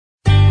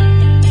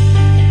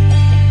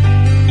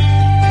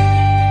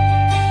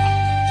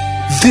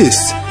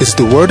This is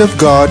the Word of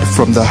God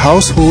from the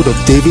household of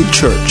David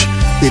Church.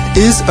 It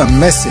is a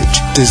message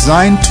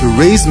designed to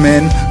raise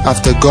men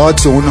after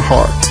God's own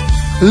heart.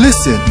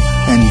 Listen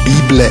and be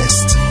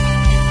blessed.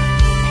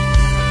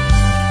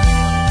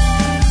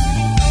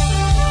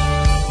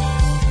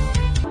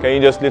 Can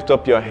you just lift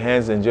up your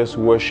hands and just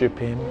worship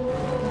Him?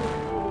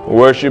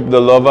 Worship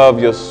the lover of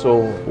your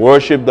soul.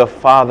 Worship the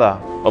Father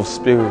of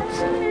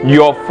spirits.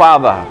 Your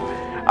Father.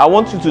 I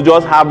want you to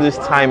just have this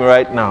time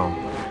right now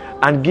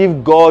and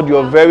give God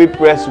your very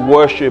best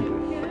worship.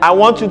 I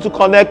want you to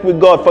connect with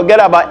God. Forget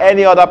about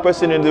any other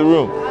person in the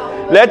room.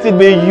 Let it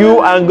be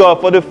you and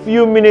God for the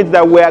few minutes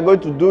that we are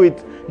going to do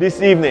it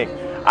this evening.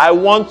 I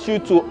want you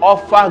to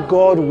offer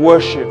God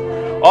worship.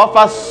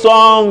 Offer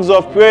songs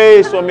of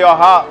praise from your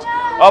heart.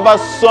 Offer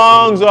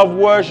songs of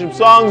worship,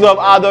 songs of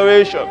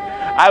adoration.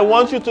 I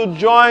want you to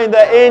join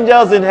the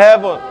angels in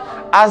heaven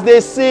as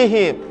they see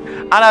Him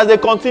and as they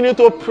continue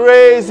to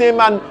praise Him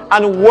and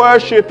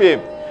worship Him.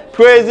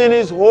 Praising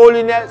His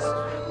holiness,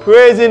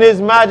 praising His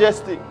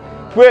majesty,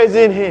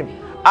 praising Him,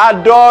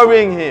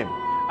 adoring Him,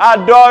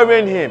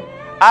 adoring Him,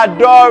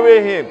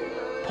 adoring Him.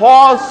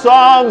 Pour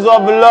songs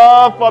of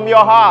love from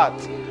your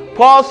heart.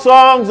 Pour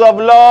songs of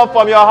love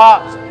from your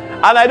heart.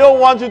 And I don't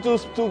want you to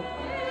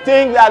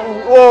think that,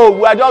 oh,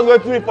 we are just going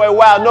through it for a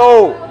while.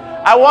 No.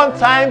 I want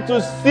time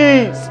to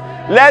cease.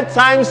 Let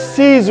time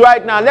cease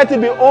right now. Let it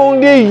be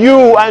only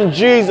you and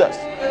Jesus.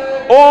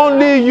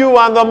 Only you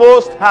and the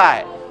Most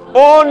High.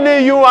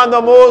 Only you and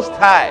the Most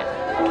High.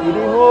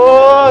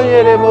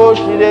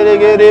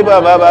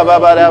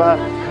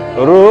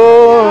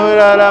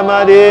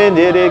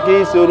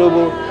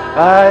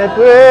 I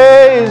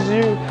praise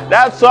you.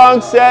 That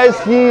song says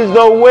He's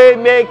the way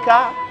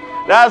maker.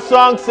 That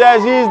song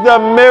says He's the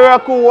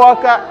miracle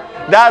worker.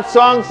 That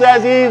song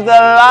says He's the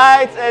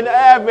light in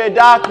every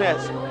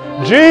darkness.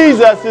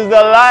 Jesus is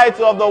the light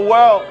of the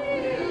world.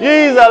 He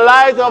is the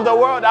light of the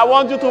world. I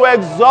want you to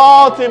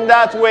exalt Him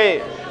that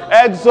way.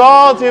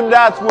 Exalt Him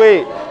that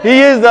way. He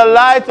is the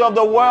light of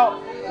the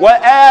world.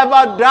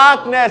 Wherever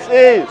darkness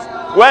is,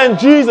 when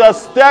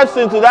Jesus steps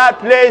into that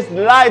place,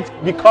 light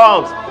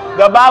becomes.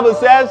 The Bible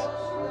says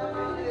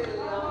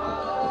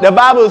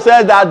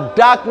that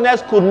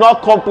darkness could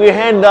not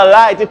comprehend the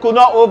light. It could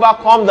not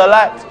overcome the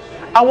light.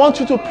 I want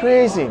you to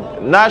praise Him.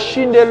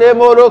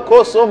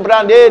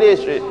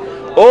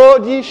 O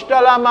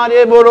dishtala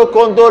mare moro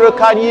kondoro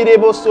kanire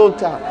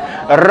bosonta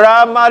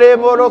ramare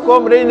moro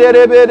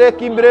kombrendere bere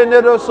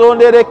kimbrendero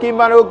sondere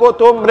kimano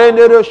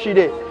gotombrendero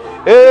shide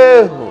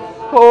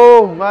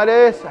oh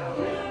maresa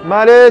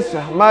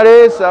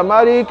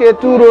marike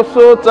turo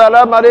sota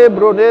la mare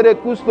brodere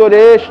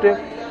custodeste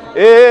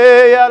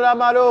la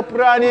maro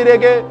prani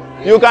rege.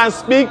 You can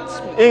speak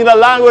in the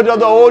language of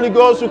the Holy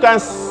Ghost. You can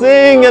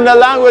sing in the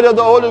language of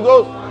the Holy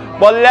Ghost.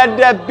 But let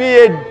there be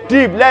a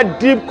deep. Let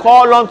deep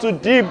call unto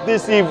deep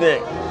this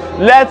evening.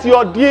 Let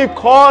your deep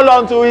call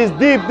unto His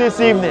deep this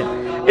evening.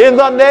 In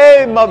the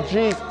name of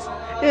Jesus.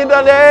 In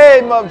the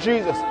name of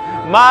Jesus.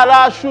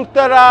 Mara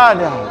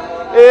shutarana.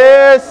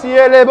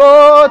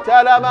 Esielebo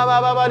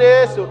talamama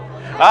babadeso.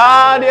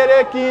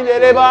 Adere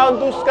kindere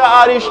banduska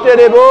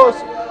arishterebos.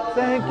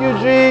 Thank you,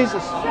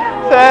 Jesus.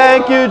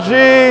 Thank you,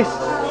 Jesus.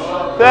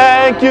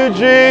 Thank you,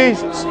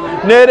 Jesus.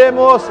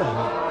 Neremosa.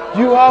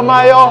 You are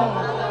my all.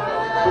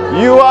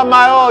 You are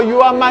my all. You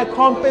are my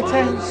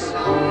competence.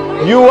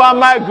 You are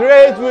my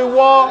great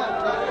reward.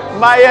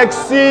 My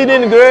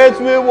exceeding great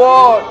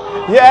reward.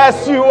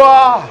 Yes, you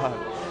are.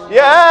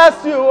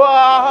 Yes, you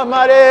are.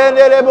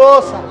 Marende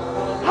rebosa.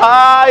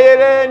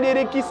 Hayerendi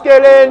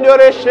rikiskelendo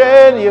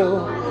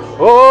reshenio.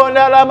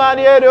 Ona la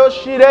maniero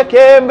shire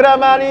kembra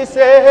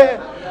manise.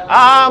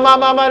 Ama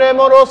mare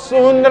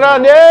morosundra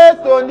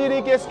neto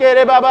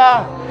ndirikeskere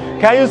baba.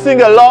 Can you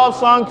sing a love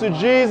song to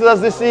Jesus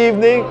this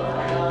evening?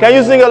 Can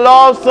you sing a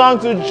love song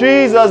to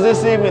Jesus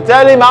this evening?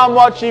 Tell Him how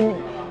much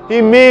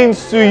He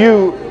means to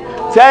you.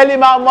 Tell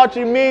Him how much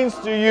He means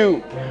to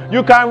you.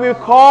 You can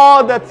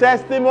recall the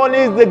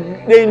testimonies,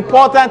 the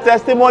important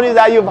testimonies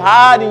that you've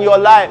had in your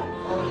life.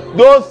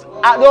 Those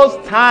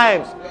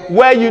times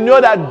where you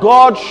know that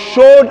God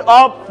showed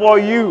up for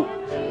you.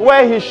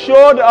 Where He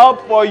showed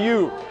up for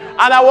you.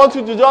 And I want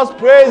you to just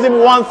praise Him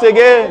once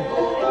again.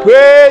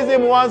 Praise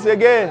Him once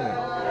again.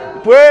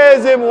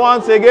 Praise Him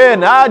once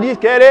again.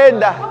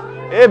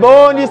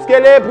 Ebon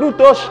iskele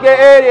brutoshke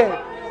ere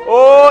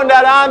o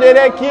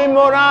narandere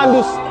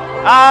kimorandus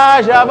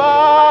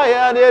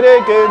ajabaya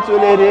dere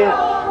kentulere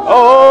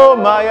o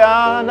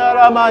maya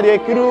naramade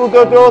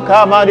krugoto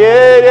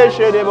kamadere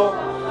shedebo.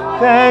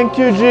 Thank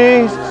you,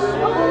 Jesus.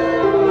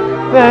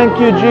 Thank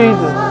you,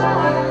 Jesus.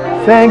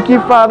 Thank you,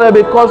 Father,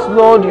 because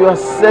Lord, you are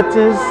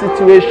setting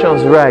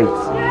situations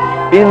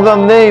right in the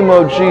name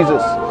of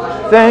Jesus.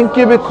 Thank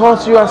you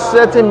because you are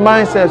setting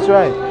mindsets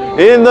right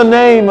in the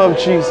name of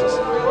Jesus.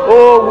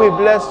 Oh, we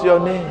bless your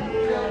name.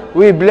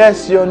 We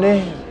bless your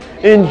name.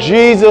 In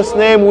Jesus'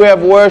 name we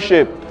have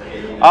worship.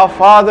 Our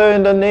Father,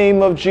 in the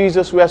name of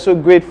Jesus, we are so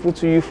grateful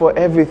to you for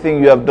everything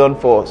you have done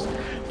for us.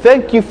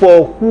 Thank you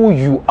for who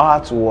you are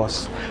to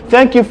us.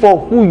 Thank you for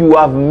who you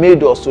have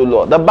made us, O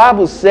Lord. The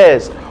Bible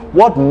says,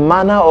 what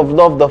manner of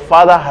love the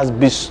Father has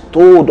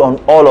bestowed on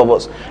all of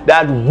us,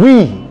 that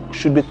we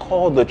should be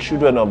called the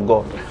children of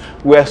God.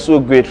 We are so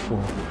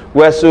grateful.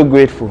 We are so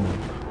grateful.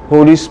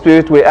 Holy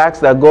Spirit, we ask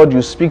that God,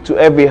 you speak to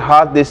every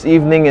heart this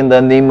evening in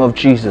the name of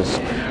Jesus.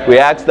 We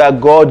ask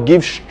that God,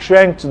 give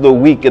strength to the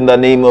weak in the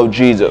name of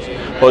Jesus.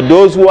 For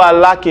those who are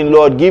lacking,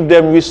 Lord, give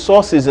them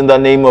resources in the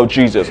name of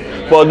Jesus.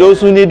 For those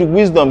who need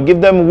wisdom,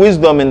 give them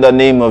wisdom in the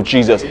name of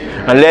Jesus.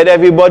 And let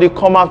everybody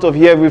come out of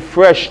here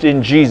refreshed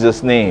in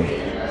Jesus' name.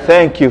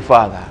 Thank you,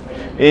 Father.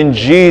 In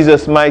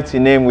Jesus' mighty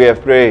name we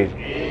have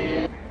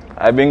prayed.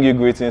 I bring you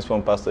greetings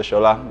from Pastor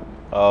Shola.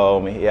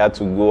 He had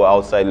to go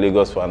outside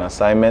Lagos for an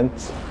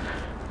assignment,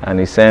 and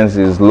he sends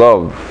his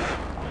love.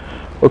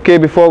 Okay,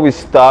 before we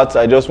start,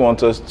 I just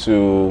want us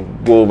to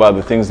go over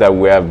the things that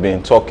we have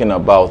been talking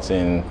about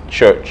in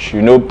church.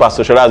 You know,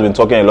 Pastor Shola has been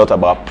talking a lot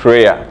about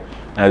prayer,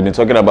 and has been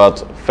talking about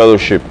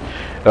fellowship.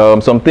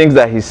 Some things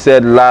that he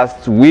said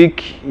last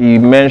week, he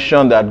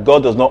mentioned that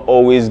God does not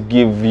always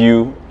give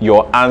you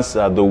your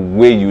answer the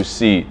way you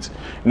see it.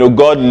 You know,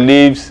 God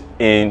lives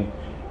in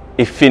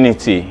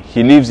infinity.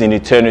 He lives in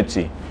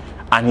eternity,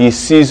 and he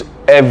sees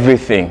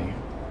everything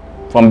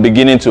from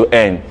beginning to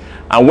end.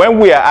 And when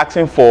we are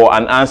asking for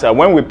an answer,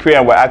 when we pray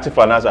and we're asking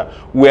for an answer,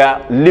 we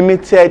are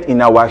limited in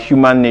our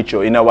human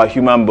nature, in our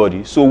human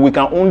body. So we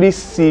can only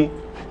see,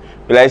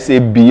 let's say,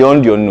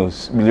 beyond your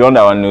nose, beyond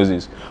our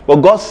noses. But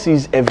God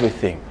sees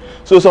everything.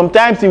 So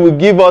sometimes he will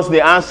give us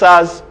the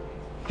answers.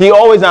 He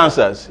always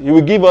answers. He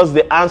will give us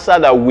the answer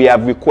that we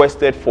have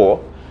requested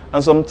for.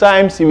 And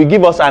sometimes he will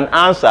give us an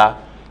answer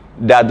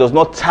that does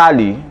not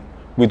tally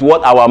with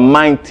what our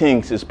mind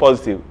thinks is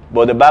positive.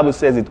 But the Bible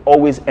says it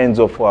always ends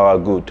up for our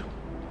good.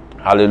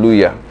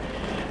 Hallelujah.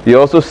 He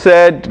also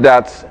said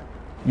that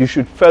you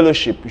should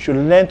fellowship. You should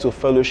learn to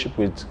fellowship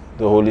with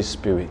the Holy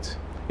Spirit.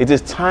 It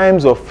is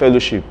times of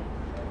fellowship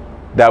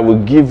that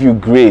will give you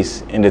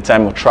grace in the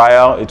time of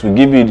trial. It will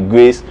give you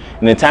grace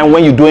in the time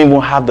when you don't even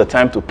have the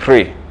time to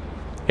pray.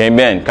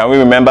 Amen. Can we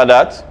remember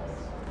that?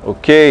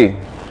 Okay.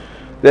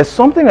 There's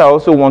something I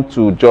also want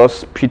to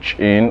just pitch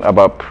in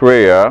about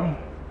prayer.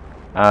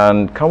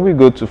 And can we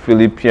go to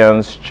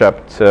Philippians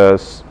chapter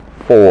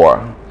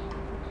 4?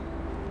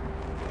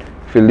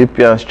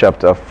 Philippians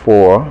chapter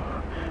 4.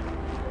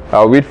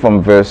 I'll read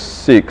from verse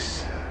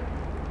 6.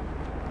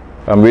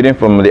 I'm reading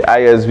from the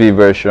ISV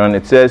version.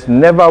 It says,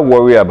 never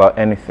worry about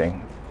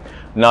anything.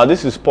 Now,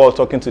 this is Paul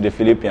talking to the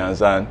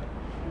Philippians, and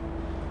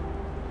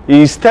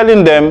he's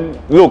telling them,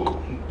 look,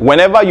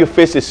 whenever you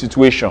face a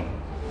situation,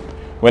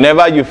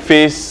 whenever you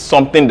face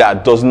something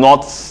that does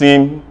not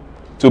seem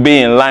to be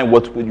in line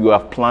with what you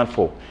have planned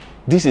for,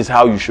 this is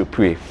how you should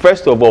pray.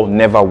 First of all,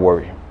 never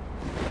worry.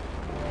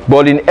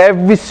 But in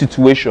every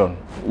situation,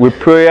 with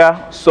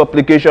prayer,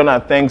 supplication,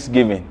 and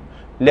thanksgiving,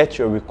 let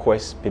your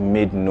requests be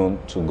made known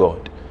to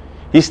God.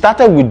 He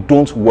started with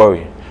don't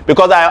worry.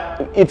 Because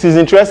it is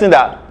interesting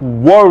that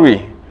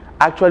worry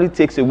actually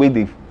takes away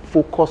the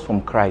focus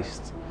from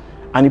Christ.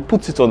 And he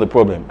puts it on the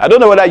problem. I don't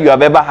know whether you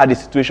have ever had a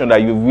situation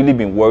that you've really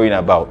been worrying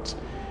about.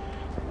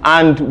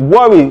 And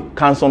worry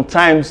can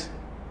sometimes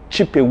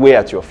chip away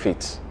at your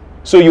faith.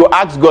 So you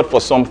ask God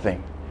for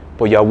something,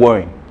 but you're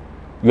worrying.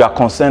 You are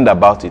concerned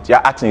about it.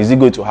 You're asking, is it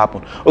going to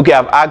happen? Okay,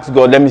 I've asked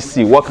God, let me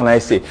see. What can I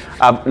say?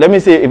 Let me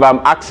say, if I'm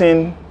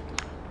asking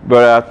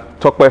Brother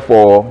Tokwe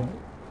for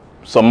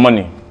some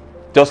money,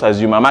 just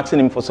assume I'm asking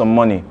him for some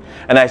money.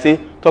 And I say,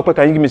 Tokwe,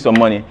 can you give me some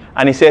money?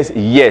 And he says,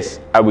 yes,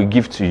 I will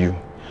give to you.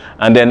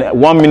 And then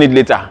 1 minute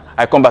later,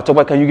 I come back,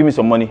 Tokwe, can you give me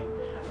some money?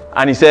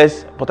 And he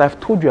says, but I've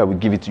told you I will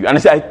give it to you. And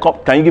I say,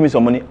 can you give me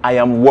some money? I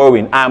am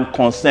worrying. I am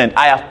concerned.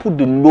 I have put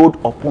the load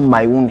upon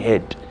my own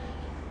head.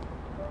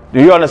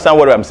 Do you understand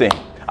what I'm saying?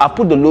 I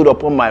put the load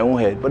upon my own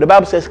head. But the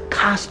Bible says,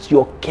 cast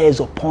your cares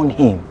upon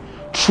him.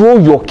 Throw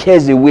your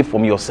cares away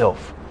from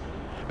yourself.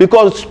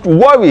 Because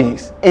worry,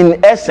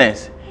 in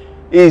essence,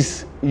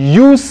 is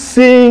you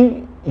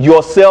seeing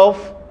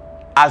yourself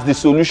as the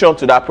solution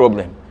to that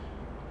problem.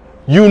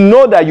 You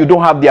know that you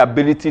don't have the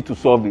ability to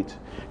solve it.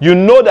 You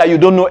know that you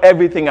don't know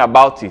everything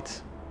about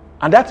it.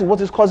 And that is what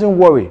is causing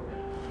worry.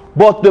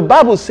 But the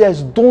Bible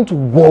says, don't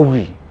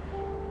worry.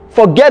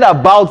 Forget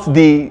about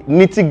the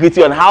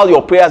nitty-gritty on how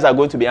your prayers are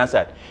going to be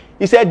answered.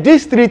 He said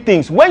these three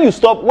things. When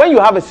you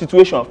have a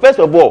situation, first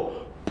of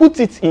all, put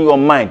it in your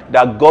mind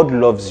that God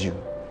loves you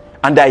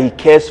and that he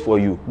cares for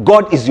you.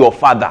 God is your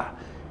father.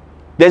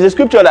 There's a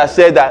scripture that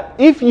says that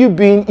if you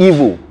being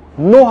evil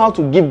know how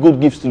to give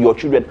good gifts to your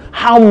children,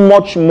 how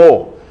much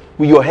more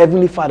will your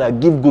heavenly Father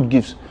give good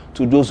gifts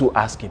to those who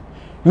ask him?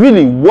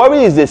 Really,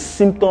 worry is a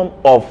symptom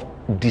of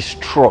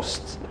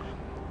distrust.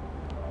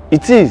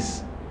 It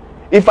is.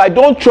 If I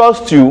don't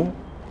trust you,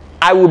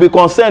 I will be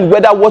concerned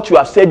whether what you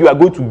have said you are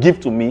going to give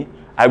to me,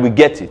 I will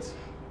get it.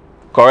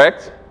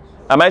 Correct?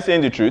 Am I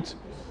saying the truth?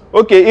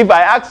 Okay, if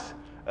I ask,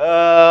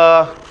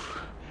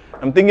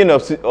 I'm thinking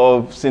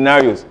of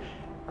scenarios.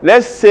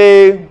 Let's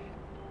say,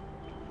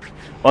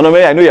 I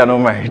know you are not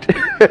married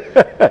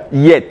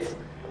yet.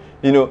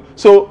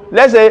 So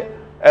let's say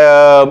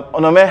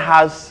Onome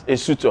has a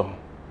suitor.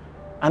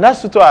 And that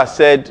suitor has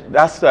said,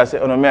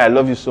 Onome, I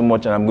love you so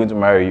much and I'm going to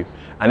marry you.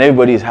 And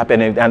everybody is happy.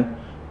 And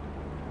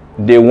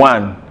day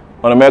one,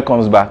 Onome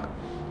comes back.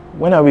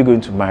 When are we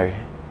going to marry?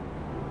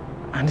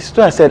 And the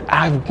suitor has said,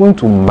 I'm going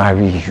to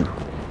marry you.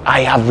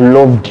 I have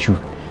loved you.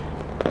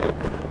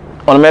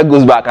 Onome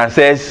goes back and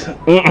says,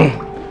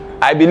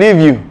 I believe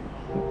you.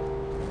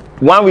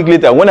 1 week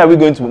later, when are we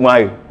going to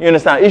marry? You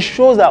understand? It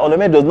shows that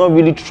Onome does not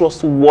really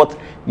trust what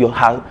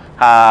her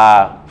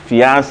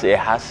fiancé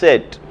has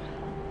said.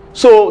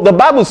 So the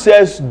Bible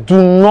says,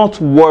 do not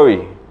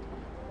worry.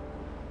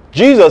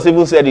 Jesus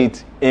even said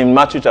it in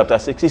Matthew chapter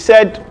 6. He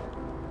said,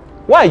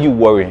 why are you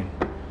worrying?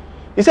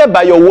 He said,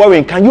 by your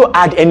worrying, can you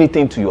add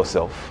anything to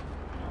yourself?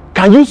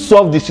 Can you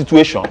solve the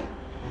situation?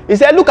 He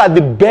said, look at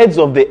the birds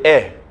of the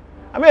air.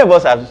 How many of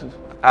us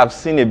have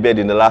seen a bird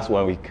in the last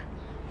 1 week?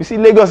 You see,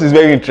 Lagos is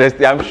very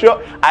interesting. I'm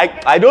sure,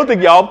 I don't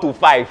think you're up to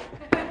 5.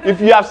 If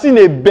you have seen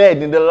a bird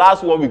in the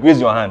last 1 week, raise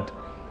your hand.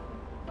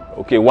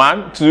 Okay,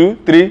 1, 2,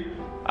 3.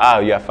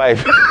 You are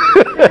 5.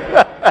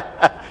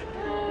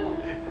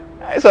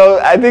 So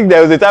I think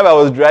there was a time I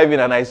was driving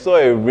and I saw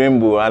a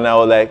rainbow and I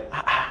was like,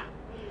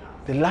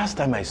 the last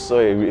time I saw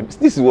a rainbow,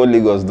 this is what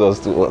Lagos does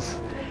to us.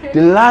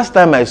 The last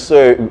time I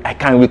I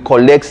can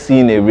recollect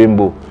seeing a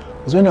rainbow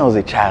was when I was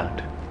a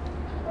child.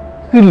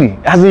 Really?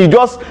 As in you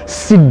just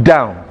sit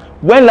down.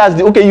 When last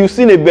you've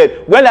seen a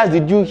bird. When last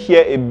did you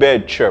hear a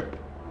bird chirp?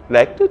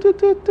 Like,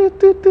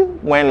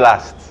 when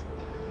last?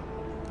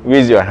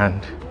 Raise your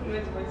hand.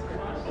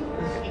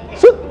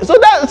 So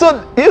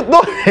it's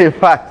not a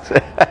fact.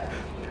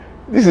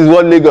 This is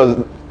what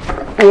Lagos.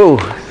 Oh,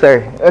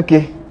 sorry.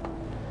 Okay.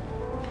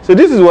 So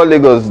this is what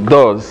Lagos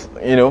does,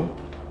 you know.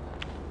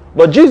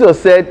 But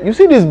Jesus said, you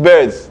see these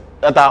birds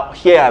that are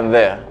here and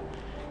there.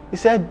 He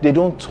said they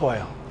don't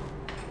toil.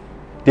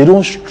 They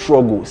don't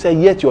struggle. He said,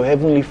 yet your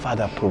heavenly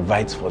Father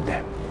provides for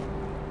them.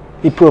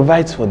 He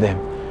provides for them.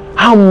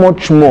 How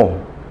much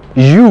more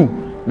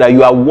you, that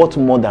you are worth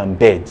more than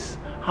birds,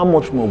 how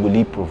much more will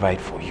He provide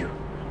for you?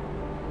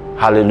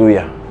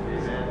 Hallelujah.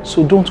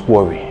 So don't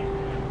worry.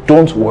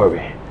 Don't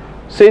worry.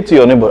 Say to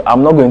your neighbor,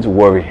 I'm not going to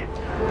worry.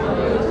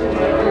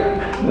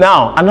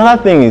 Now,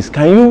 another thing is,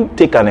 can you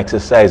take an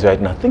exercise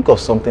right now? Think of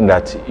something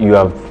that you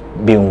have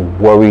been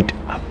worried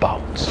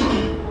about.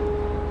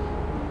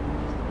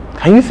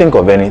 Can you think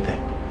of anything?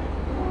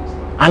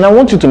 And I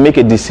want you to make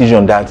a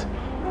decision that,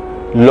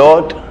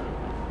 Lord,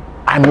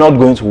 I'm not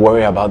going to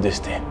worry about this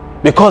thing.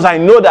 Because I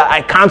know that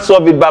I can't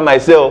solve it by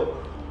myself.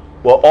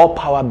 But all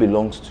power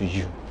belongs to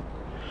you.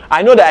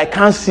 I know that I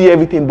can't see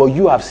everything, but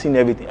you have seen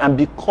everything. And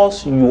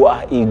because you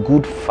are a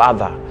good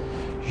Father,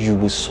 you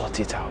will sort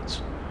it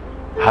out.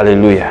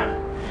 Hallelujah.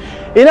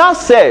 It now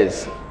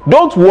says,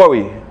 don't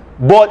worry,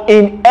 but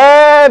in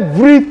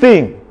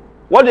everything.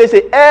 What do they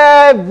say?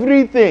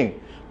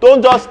 Everything.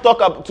 Don't just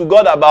talk to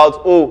God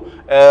about,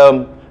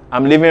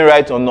 I'm living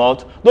right or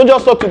not. Don't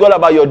just talk to God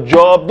about your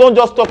job.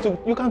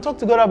 You can talk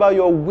to God about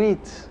your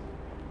weight.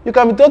 You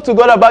can talk to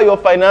God about your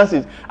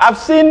finances. I've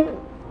seen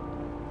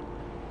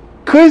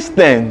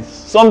Christians,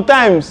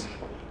 sometimes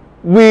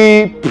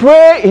we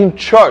pray in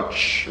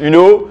church, you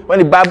know, when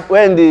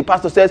the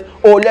pastor says,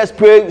 let's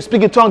pray,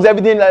 speak in tongues,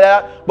 everything like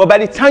that. But by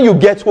the time you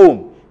get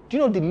home, do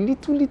you know the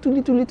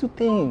little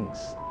things?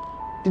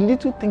 The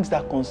little things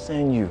that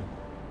concern you.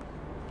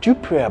 Do you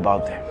pray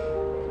about them?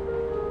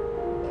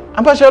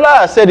 And Pastor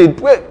Ola said it.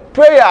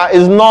 Prayer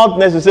is not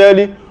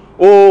necessarily,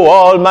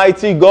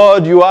 Almighty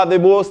God, you are the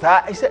most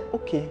high. I said,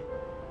 okay.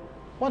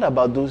 What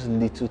about those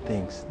little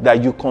things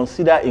that you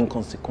consider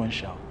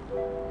inconsequential?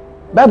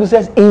 Bible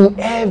says in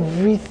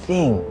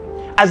everything.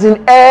 As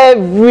in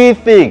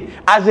everything.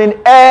 As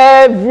in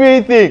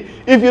everything.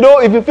 If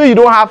you feel you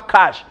don't have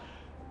cash,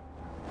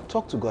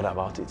 talk to God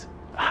about it.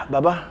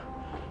 Baba,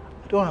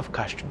 I don't have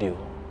cash today.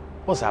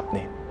 What's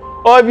happening?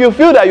 Or if you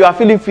feel that you are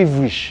feeling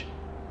feverish,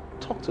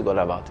 talk to God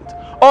about it.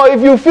 Or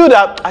if you feel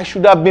that I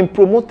should have been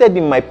promoted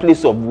in my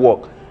place of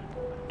work,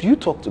 do you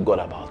talk to God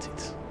about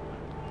it?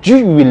 Do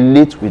you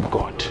relate with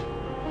God?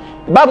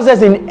 The Bible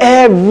says in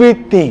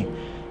everything.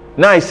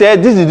 Now it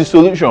said this is the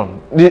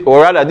solution.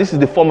 Or rather, this is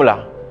the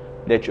formula.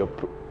 Let your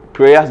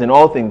prayers in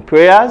all things,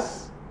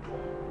 prayers,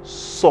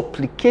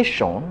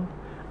 supplication,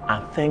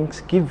 and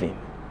thanksgiving.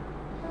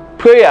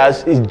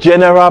 Prayers is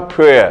general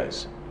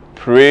prayers.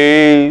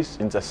 Praise,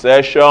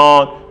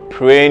 intercession,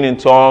 praying in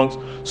tongues.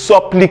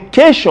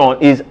 Supplication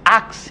is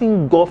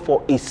asking God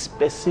for a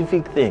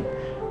specific thing.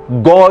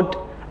 God,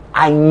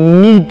 I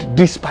need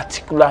this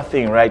particular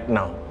thing right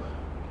now.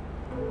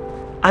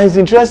 And it's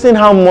interesting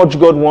how much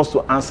God wants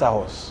to answer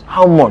us.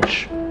 How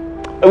much?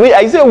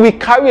 I say we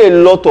carry a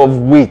lot of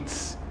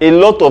weight, a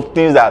lot of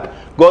things that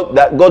God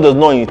does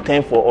not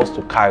intend for us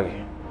to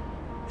carry.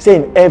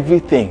 Saying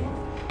everything,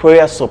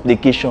 prayer,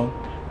 supplication.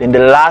 Then the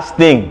last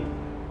thing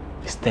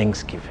is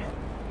thanksgiving.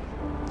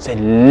 Say,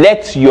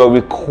 let your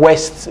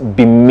requests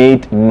be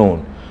made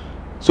known.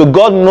 So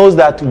God knows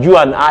that you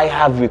and I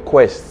have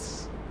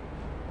requests.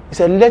 He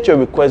said, let your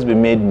requests be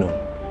made known.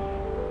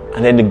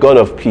 And then the God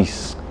of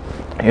peace,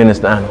 you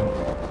understand,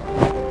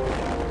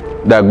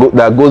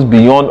 that goes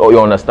beyond all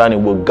your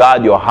understanding will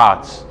guard your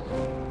hearts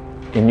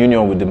in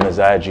union with the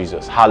Messiah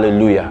Jesus.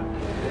 Hallelujah.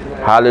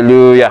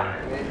 Hallelujah.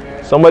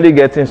 Somebody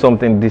getting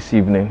something this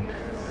evening?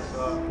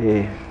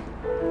 Yeah.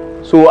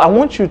 So I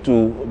want you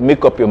to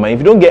make up your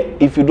mind.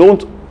 If you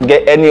don't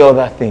get any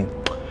other thing,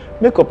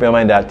 make up your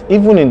mind that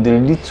even in the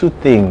little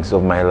things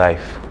of my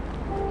life,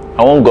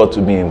 I want God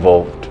to be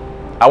involved.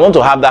 I want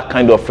to have that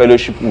kind of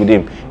fellowship with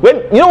Him.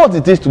 You know what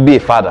it is to be a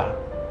father?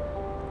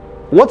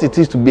 What it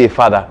is to be a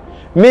father?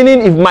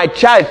 Meaning, if my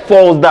child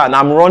falls down,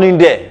 I'm running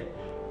there.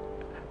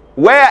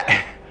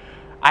 Where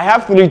I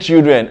have 3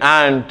 children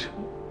and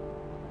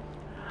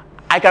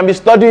I can be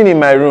studying in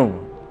my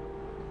room.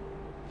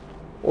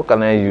 What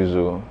can I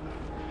use?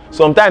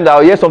 Sometimes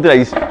I'll hear something like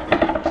this.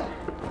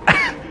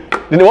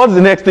 Then what's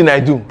the next thing I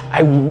do?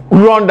 I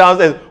run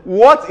downstairs.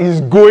 What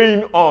is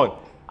going on?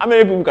 How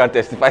many people can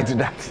testify to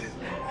that?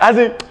 As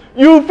in,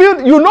 you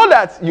know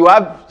that you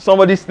have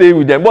somebody staying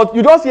with them, but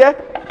you just hear.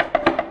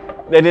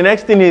 Then the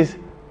next thing is,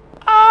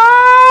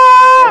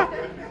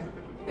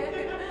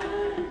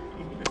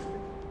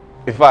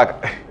 In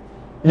fact,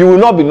 you will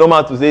not be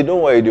normal to say,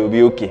 don't worry, they will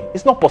be okay.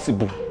 It's not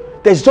possible.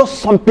 There's just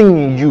something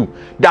in you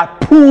that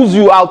pulls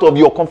you out of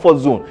your comfort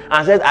zone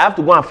and says, I have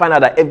to go and find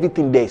out that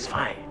everything there is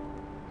fine.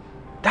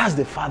 That's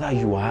the Father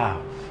you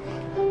have.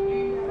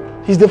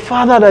 He's the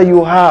Father that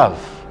you have.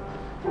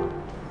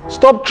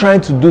 Stop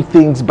trying to do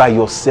things by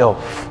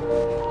yourself.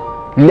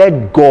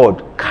 Let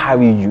God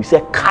carry you. He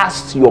said,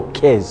 cast your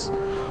cares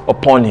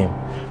upon Him,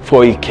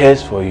 for He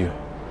cares for you.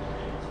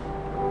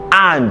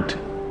 And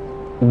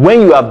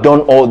when you have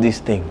done all these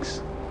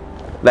things,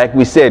 like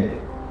we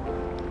said,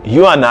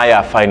 you and I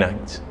are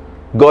finite.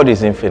 God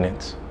is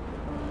infinite.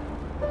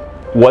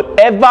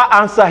 Whatever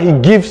answer He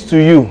gives to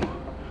you,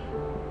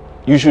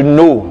 you should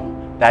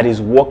know that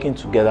He's working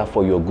together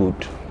for your good.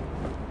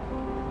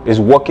 It's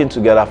working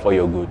together for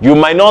your good. You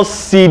might not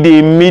see the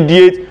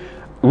immediate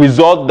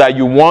result that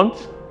you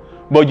want,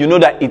 but you know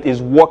that it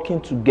is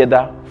working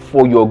together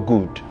for your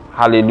good.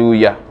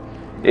 Hallelujah.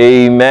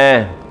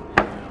 Amen.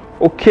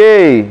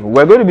 Okay,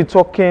 we're going to be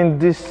talking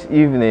this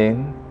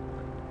evening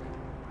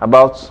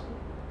about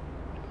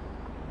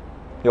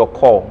your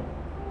call.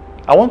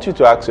 I want you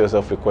to ask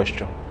yourself a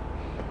question.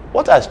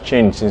 What has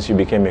changed since you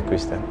became a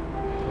Christian?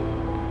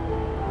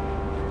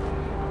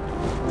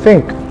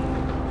 Think.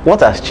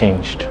 What has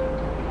changed?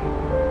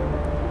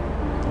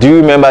 Do you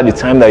remember the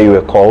time that you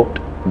were called?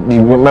 Do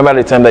you remember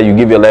the time that you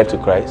gave your life to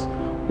Christ?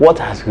 What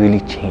has really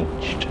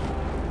changed?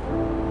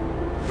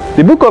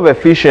 The book of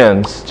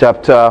Ephesians,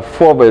 chapter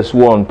 4, verse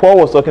 1, Paul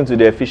was talking to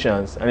the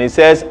Ephesians, and he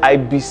says, I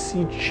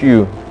beseech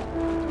you.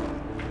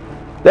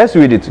 Let's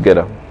read it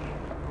together.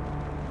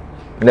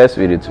 Let's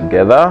read it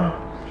together.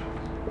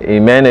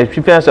 Amen.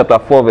 Ephesians chapter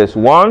 4, verse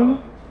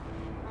 1.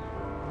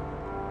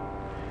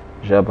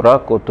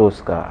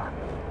 Jabrakotoska.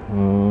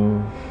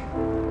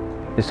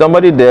 Is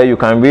somebody there? You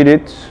can read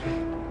it.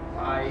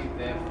 I,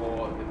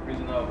 therefore, the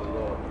prisoner of the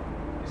Lord,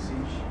 beseech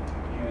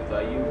you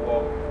that you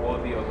walk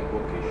worthy of the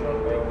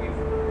vocation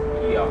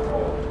wherewith ye are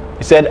called.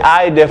 He said,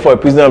 I, therefore, a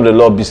prisoner of the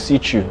Lord,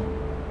 beseech you,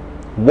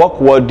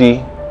 walk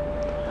worthy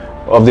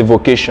of the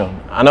vocation.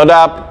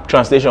 Another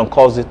translation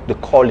calls it the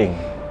calling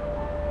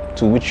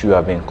to which you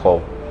have been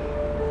called.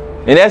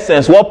 In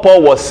essence, what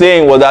Paul was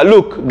saying was that,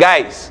 look,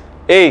 guys,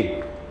 hey,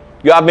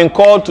 you have been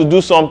called to do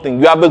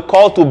something. You have been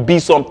called to be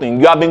something.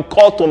 You have been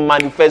called to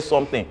manifest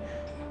something.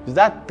 Is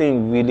that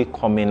thing really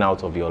coming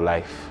out of your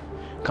life?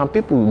 Can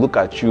people look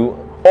at you?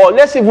 Or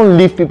let's even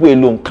leave people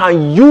alone.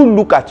 Can you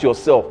look at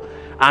yourself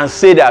and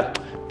say that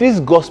this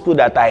gospel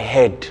that I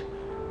heard,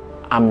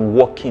 I'm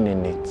walking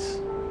in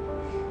it.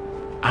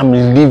 I'm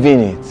living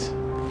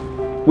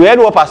it. We heard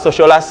what Pastor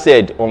Shola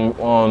said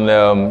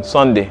on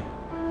Sunday.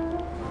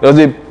 There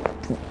was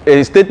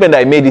a statement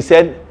that he made. He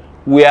said,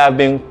 we have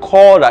been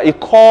called, He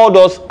called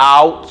us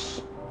out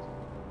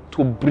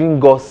to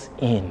bring us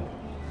in.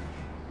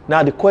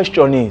 Now the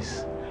question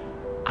is,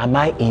 am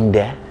I in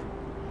there?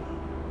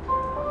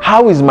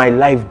 How is my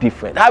life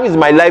different? How is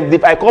my life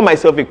different? I call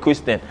myself a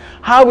Christian.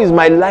 How is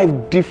my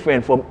life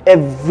different from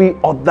every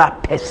other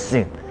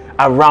person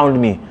around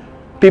me?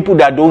 People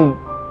that don't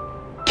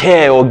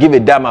care or give a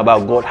damn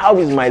about God. How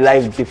is my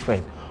life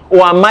different?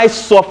 Or am I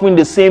suffering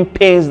the same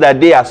pains that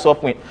they are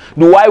suffering?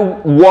 Do I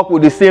walk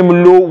with the same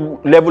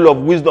low level of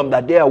wisdom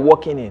that they are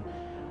walking in?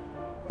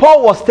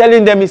 Paul was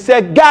telling them, he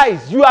said,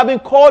 guys, you have been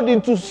called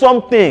into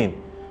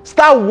something.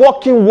 Start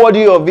walking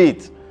worthy of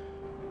it.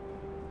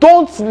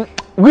 Don't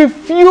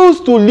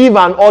refuse to live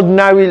an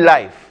ordinary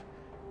life.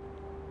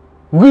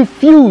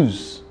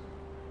 Refuse.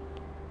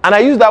 And I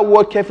use that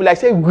word carefully. I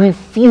say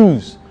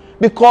refuse.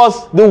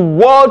 Because the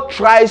world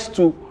tries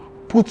to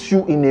put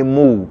you in a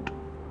mold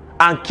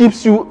and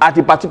keeps you at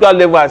a particular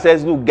level and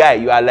says, look, guy,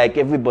 you are like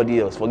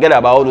everybody else. Forget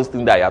about all those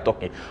things that you are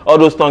talking. All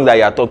those tongues that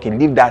you are talking.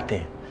 Leave that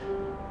thing.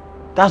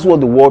 That's what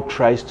the world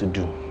tries to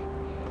do.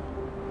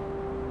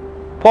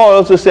 Paul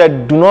also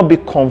said, do not be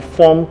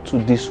conformed to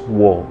this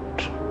world.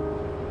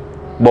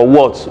 But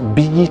what?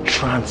 Be ye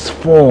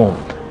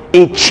transformed.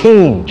 A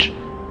change.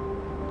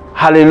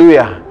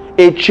 Hallelujah.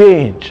 A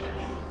change.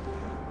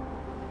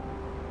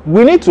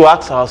 we need to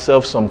ask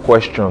ourselves some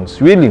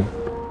questions. Really,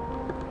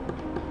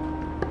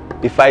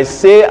 if I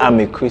say I'm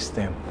a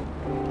Christian,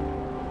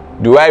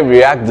 do I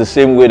react the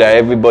same way that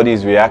everybody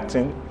is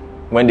reacting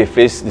when they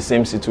face the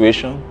same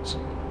situations?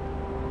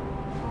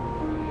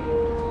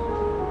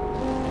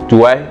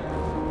 Do I?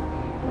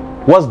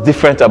 What's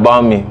different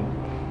about me?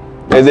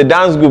 There's a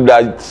dance group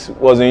that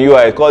was in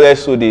UI called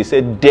SOD. He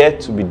said, dare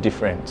to be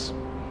different.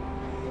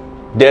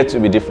 Dare to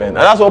be different.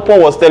 And that's what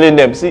Paul was telling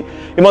them. See,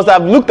 he must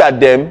have looked at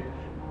them,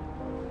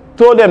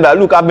 told them that,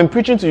 look, I've been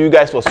preaching to you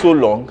guys for so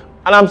long,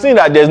 and I'm seeing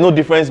that there's no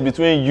difference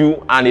between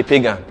you and a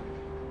pagan.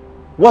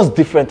 What's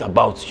different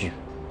about you?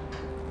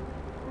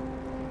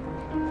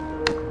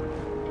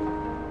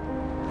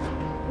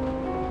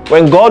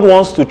 When God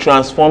wants to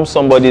transform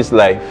somebody's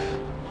life,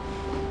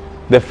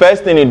 the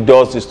first thing he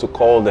does is to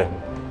call them.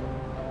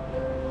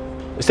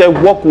 He said,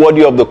 walk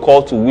worthy of the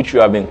call to which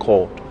you have been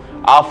called.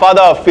 Our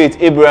father of faith,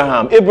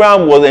 Abraham.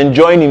 Abraham was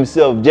enjoying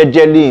himself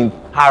jejely in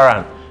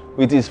Haran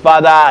with his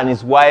father and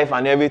his wife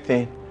and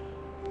everything.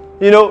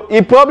 You know,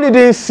 he probably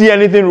didn't see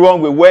anything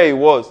wrong with where he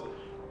was.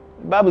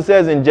 The Bible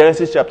says in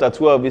Genesis chapter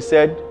 12, it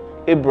said,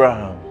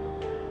 Abraham,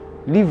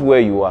 live where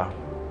you are.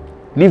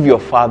 Leave your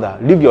father,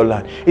 leave your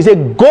land. He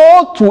said,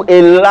 go to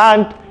a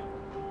land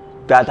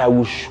that I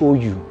will show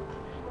you.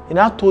 And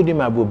I told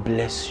him I will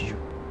bless you.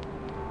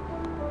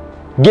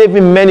 Gave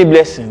him many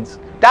blessings.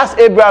 That's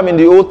Abraham in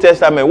the Old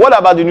Testament. What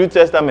about the New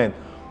Testament?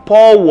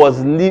 Paul was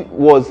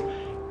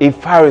a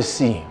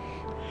Pharisee.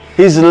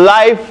 His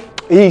life,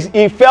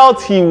 he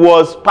felt he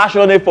was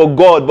passionate for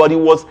God, but he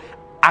was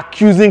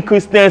accusing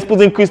Christians,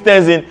 putting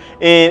Christians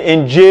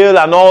in jail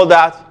and all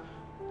that.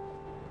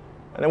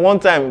 And then one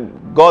time,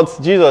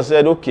 Jesus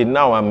said, okay,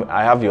 now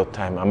I have your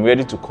time. I'm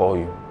ready to call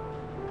you.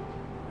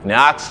 In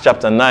Acts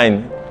chapter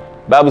 9,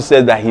 the Bible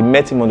says that he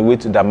met him on the way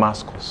to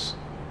Damascus.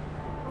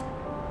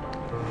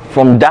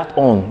 From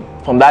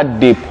that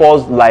day,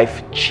 Paul's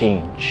life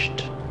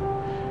changed.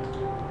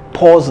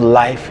 Paul's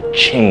life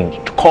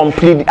changed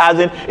completely. As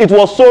in, it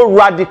was so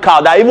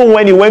radical that even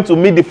when he went to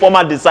meet the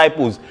former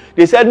disciples,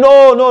 they said,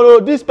 no,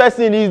 this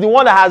person is the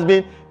one that has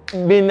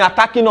been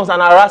attacking us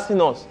and harassing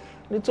us.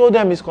 He told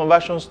them his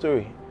conversion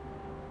story.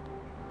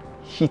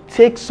 He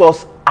takes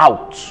us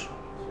out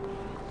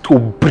to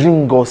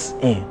bring us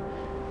in.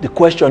 The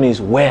question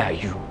is, where are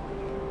you?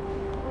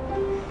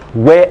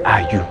 Where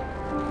are you?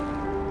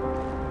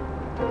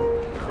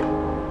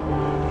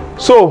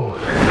 So,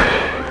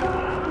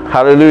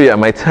 hallelujah,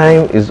 my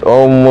time is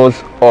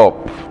almost up.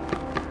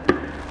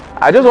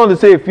 I just want to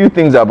say a few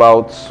things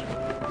about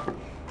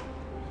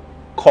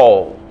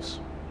calls.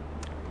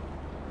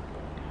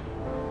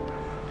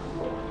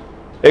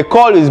 A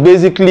call is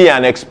basically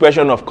an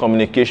expression of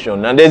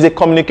communication. And there's a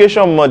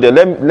communication model.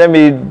 Let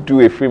me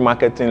do a free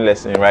marketing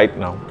lesson right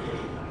now.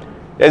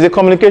 There's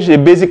a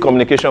basic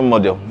communication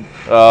model.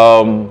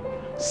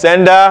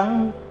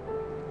 Sender,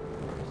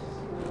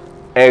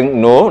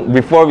 and no,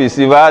 before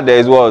receiver, there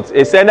is what?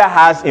 A sender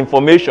has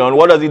information.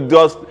 What does it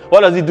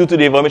do to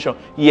the information?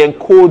 He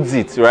encodes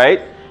it, right?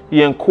 He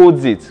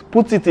encodes it,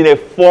 puts it in a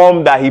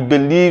form that he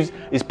believes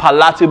is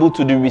palatable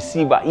to the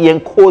receiver. He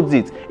encodes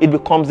it. It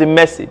becomes a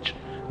message.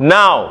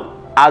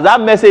 Now, as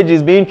that message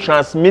is being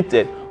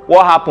transmitted,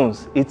 what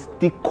happens? It's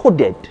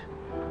decoded,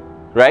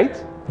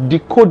 right?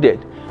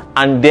 Decoded.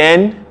 And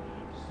then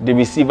the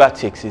receiver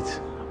takes it.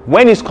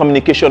 When is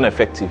communication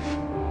effective?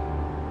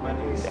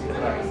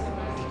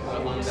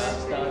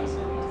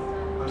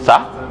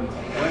 Sir?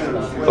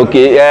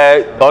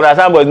 Okay,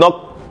 understand, but it's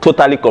not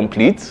totally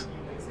complete.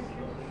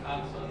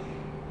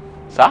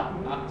 Sir?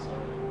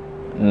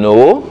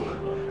 No.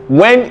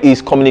 When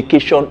is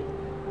communication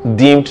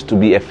deemed to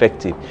be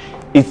effective?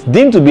 It's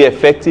deemed to be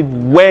effective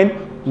when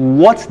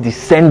what the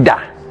sender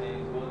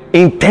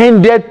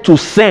intended to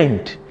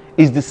send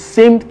is the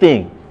same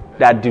thing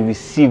that the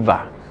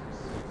receiver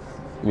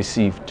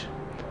received.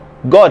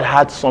 God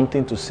had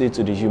something to say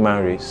to the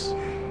human race.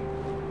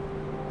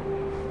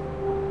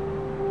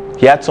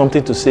 He had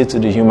something to say to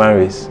the human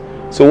race.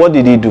 So what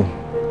did he do?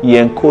 He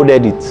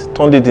encoded it,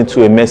 turned it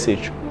into a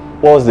message.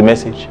 What was the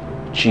message?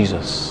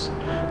 Jesus.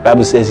 The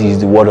Bible says he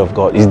is the word of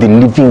God. He's the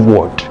living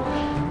word.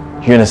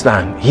 You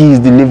understand? He is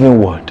the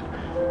living word.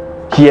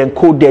 He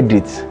encoded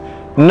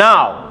it.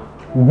 Now,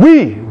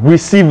 we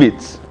receive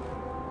it.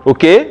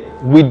 Okay?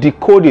 We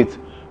decode it.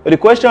 But the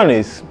question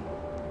is,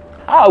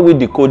 how are we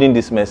decoding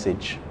this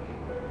message?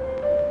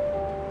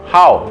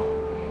 How?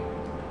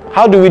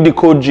 How do we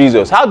decode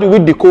Jesus? How do we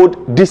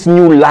decode this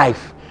new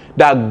life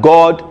that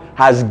God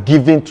has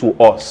given to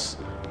us?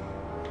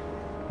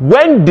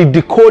 When the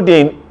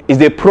decoding is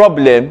a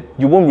problem,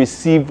 you won't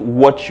receive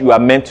what you are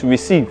meant to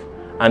receive.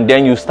 And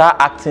then you start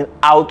acting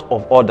out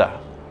of order.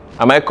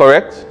 Am I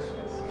correct?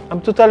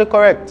 I'm totally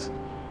correct.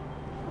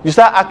 You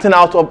start acting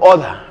out of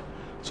order.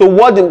 So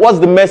what's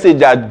the message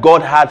that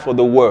God had for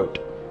the world?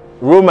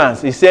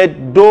 Romans, he said,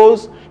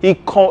 he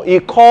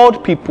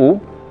called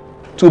people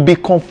to be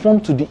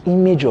conformed to the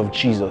image of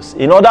Jesus.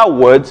 In other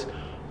words,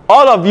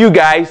 all of you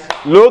guys,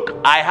 look,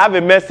 I have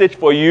a message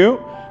for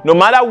you. No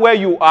matter where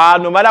you are,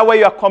 no matter where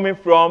you are coming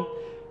from,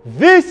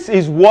 This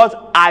is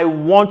what I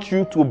want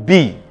you to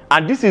be.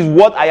 And this is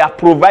what I have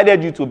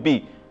provided you to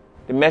be.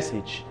 The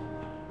message.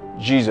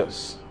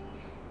 Jesus.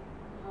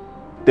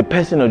 The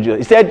person of Jesus.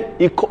 He said,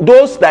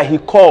 those that he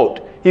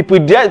called, he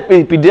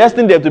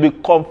predestined them to be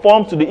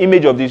conformed to the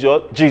image of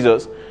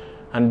Jesus.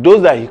 And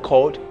those that he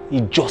called,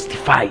 he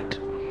justified.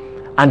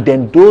 And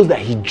then those that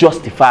he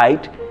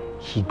justified,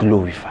 he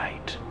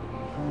glorified.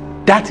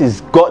 That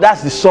is God.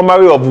 That's the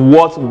summary of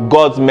what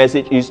God's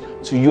message is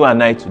to you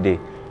and I today.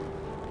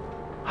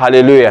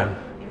 Hallelujah.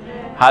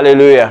 Amen.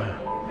 Hallelujah.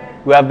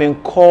 Amen. We have been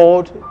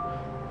called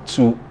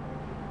to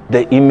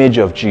the image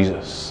of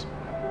Jesus.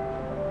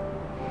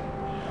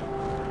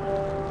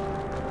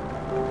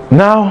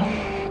 Now,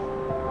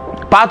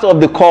 part of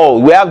the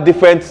call, we have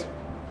different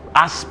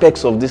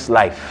aspects of this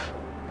life.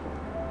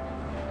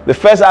 The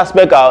first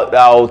aspect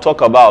I'll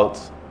talk about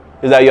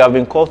is that you have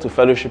been called to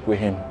fellowship with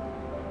him.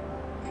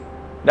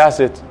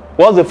 That's it.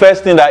 What's the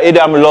first thing that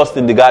Adam lost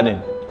in the garden?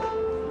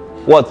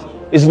 What?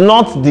 It's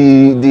not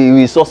the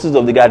resources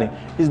of the garden.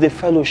 It's the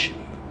fellowship.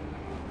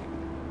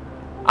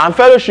 And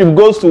fellowship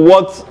goes to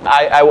what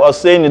I was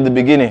saying in the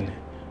beginning.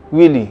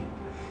 Really,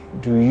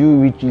 do you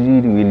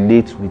really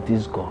relate with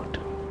this God?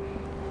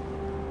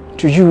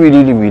 Do you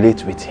really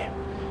relate with him?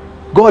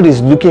 God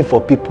is looking for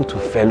people to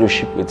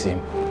fellowship with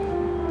him.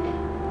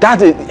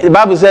 The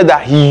Bible said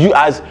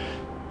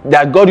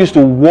that God used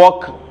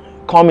to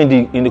come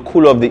in the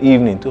cool of the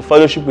evening to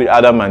fellowship with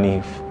Adam and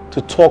Eve,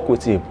 to talk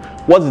with him.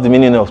 What is the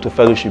meaning of to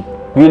fellowship?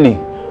 Really,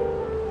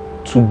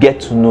 to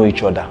get to know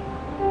each other.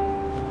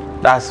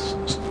 That's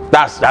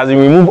as we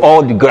remove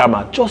all the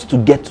grammar, just to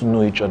get to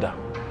know each other.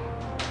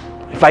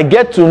 If I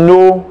get to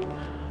know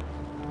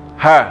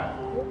her,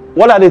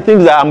 what are the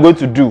things that I'm going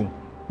to do?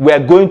 We're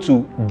going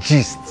to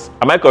gist.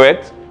 Am I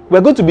correct?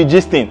 We're going to be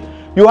gisting.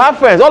 You have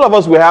friends. All of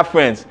us will have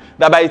friends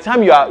that by the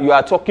time you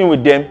are talking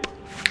with them,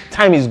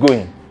 time is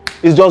going.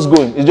 It's just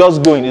going. It's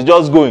just going. It's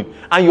just going.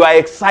 And you are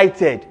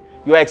excited.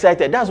 You are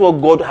excited. That's what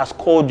God has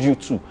called you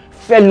to.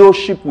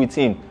 Fellowship with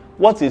him.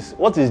 What is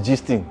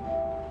gisting?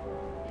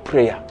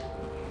 Prayer.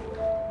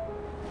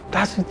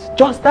 That's it.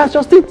 That's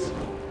just it.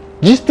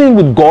 Gisting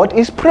with God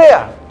is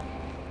prayer.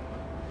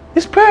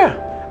 It's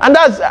prayer. And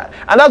that's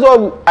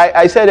what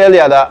I said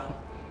earlier, that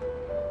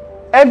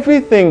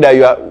everything that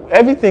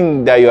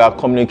you are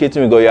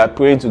communicating with God, you are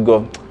praying to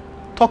God,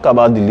 talk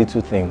about the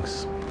little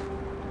things.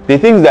 The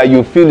things that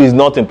you feel is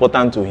not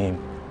important to him.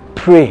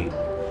 Pray.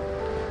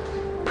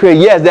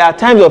 Yes, there are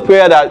times of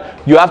prayer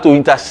that you have to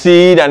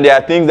intercede, and there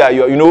are things that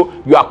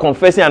you are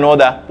confessing and all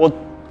that. But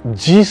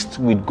gist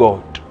with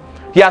God.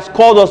 He has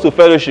called us to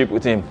fellowship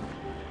with him.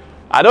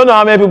 I don't know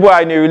how many people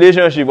are in a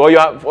relationship, or you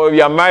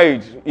are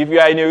married. If you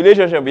are in a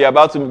relationship, you're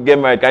about to get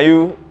married. Can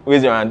you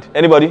raise your hand?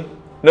 Anybody?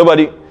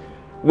 Nobody?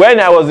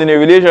 When I was in a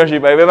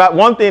relationship, I remember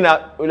one thing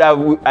that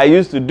I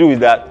used to do is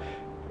that,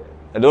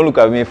 don't look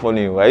at me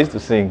funny, I used to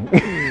sing.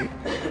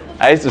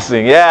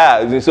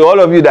 Yeah. So all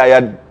of you that you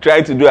are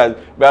trying to do as,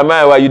 but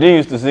why you didn't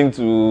used to sing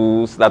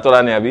to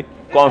Statola Neabi?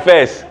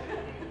 Confess.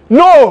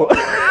 No!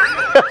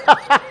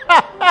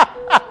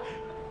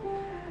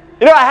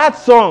 I had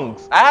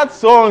songs.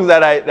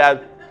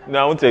 that no,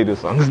 I won't tell you those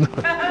songs.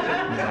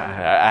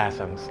 I had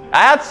songs. I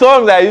had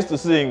songs that I used to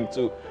sing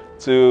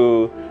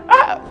she'll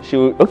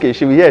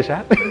be here,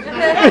 Sha. I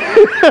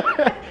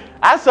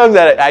had songs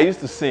that I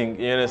used to sing,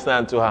 you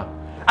understand, to her.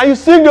 And you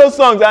sing those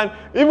songs, and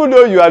even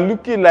though you are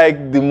looking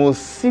like the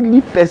most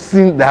silly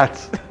person,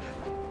 that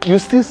you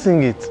still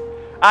sing it.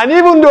 And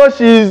even though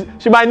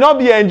she might not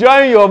be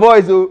enjoying your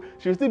voice, so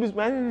she'll still be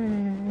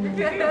smiling.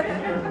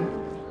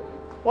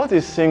 What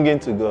is singing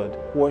to God?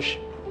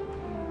 Worship.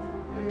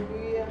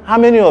 How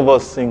many of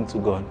us sing to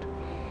God?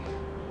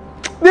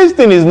 This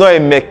thing is not a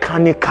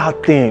mechanical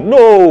thing.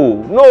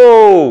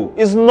 No,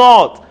 it's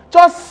not.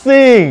 Just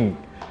sing.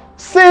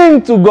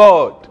 Sing to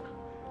God.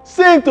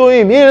 Sing to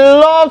him. He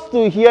loves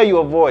to hear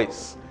your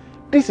voice.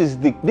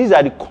 These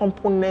are the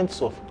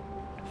components of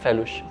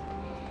fellowship.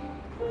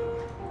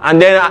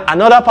 And then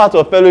another part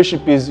of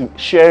fellowship is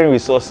sharing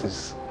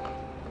resources.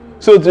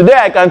 So today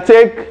I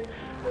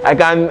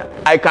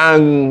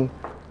can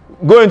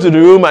go into the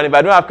room, and if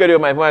I don't have carry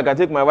on my phone, I can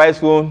take my wife's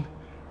phone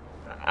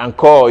and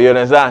call, you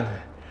understand?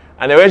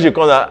 And then when she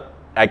comes out,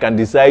 I can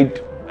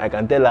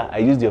tell her, I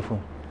used your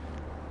phone.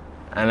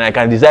 And I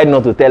can decide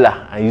not to tell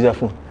her, I use her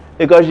phone.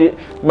 Because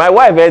my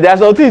wife, there's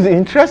something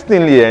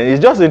interestingly,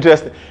 it's just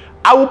interesting.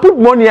 I will put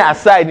money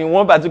aside in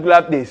one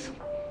particular place.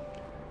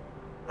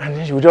 And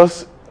then she will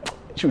just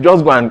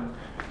go and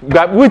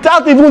grab,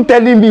 without even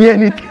telling me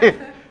anything.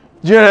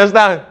 Do you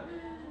understand?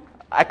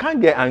 I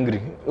can't get angry.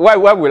 Why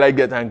will I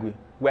get angry?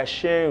 We're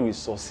sharing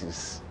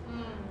resources.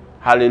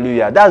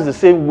 Hallelujah. That's the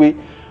same way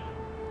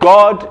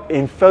God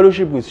in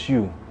fellowship with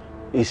you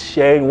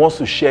wants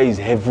to share his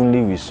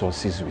heavenly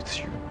resources with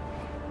you.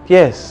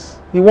 Yes,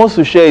 he wants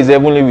to share his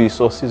heavenly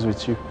resources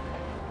with you.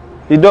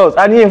 He does.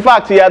 And in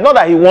fact, not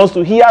that he wants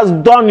to, he has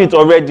done it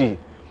already.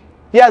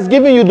 He has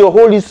given you the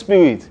Holy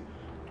Spirit.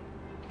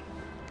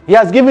 He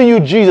has given you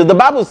Jesus. The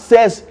Bible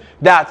says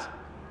that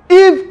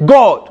if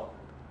God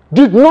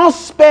did not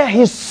spare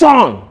his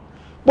son,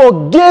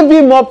 but gave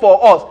him up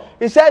for us.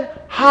 He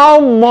said, how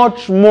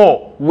much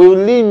more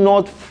will he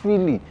not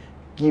freely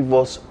give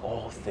us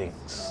all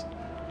things?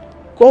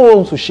 God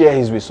wants to share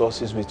his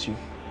resources with you.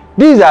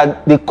 These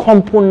are the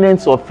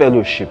components of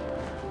fellowship.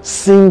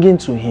 Singing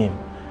to him,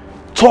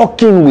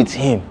 talking with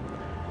him,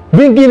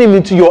 bringing him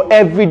into your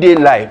everyday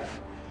life,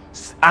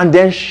 and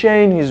then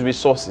sharing his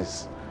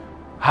resources.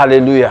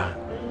 Hallelujah.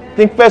 I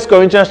think 1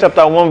 Corinthians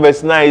chapter 1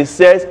 verse 9, it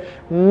says,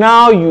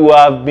 now you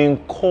have been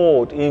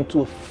called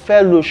into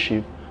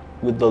fellowship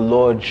with the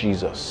Lord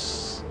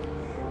Jesus.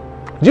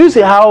 Do you see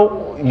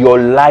how your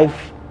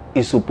life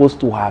is supposed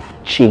to have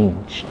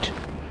changed?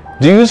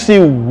 Do you see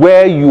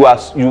where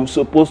you're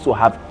supposed to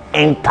have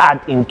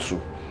entered into?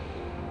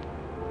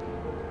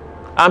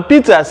 And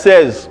Peter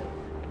says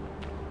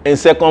in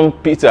 2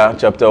 Peter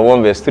chapter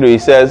 1 verse 3, he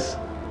says,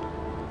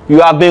 you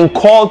have been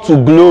called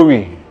to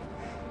glory.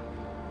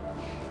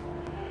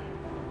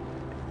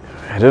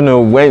 I don't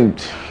know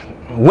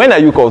when are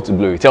you called to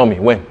glory? Tell me,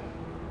 when?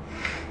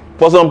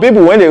 For some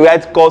people, when they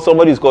write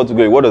somebody is called to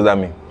glory, what does that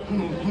mean?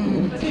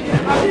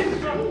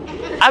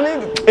 I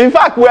mean, in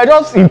fact, we are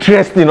just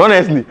interesting,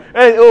 honestly.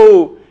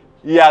 And,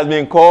 he has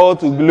been called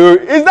to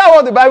glory. Is that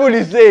what the Bible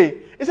is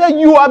saying? It says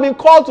you have been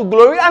called to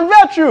glory and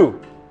virtue.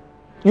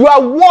 You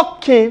are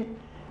walking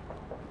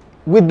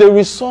with the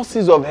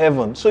resources of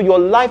heaven. So your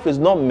life is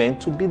not meant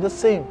to be the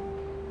same.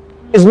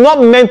 It's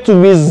not meant to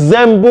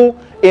resemble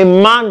a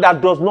man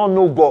that does not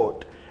know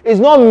God. It's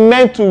not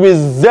meant to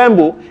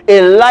resemble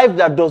a life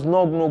that does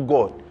not know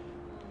God.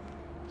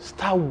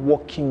 Start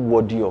walking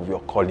worthy of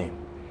your calling.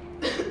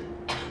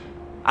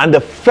 And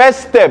the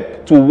first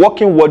step to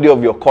walking worthy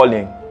of your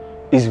calling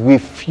is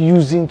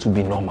refusing to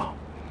be normal.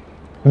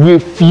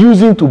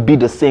 Refusing to be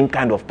the same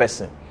kind of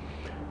person.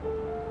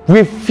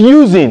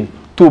 Refusing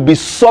to be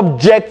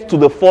subject to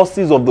the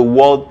forces of the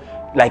world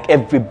like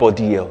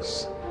everybody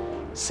else.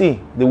 See,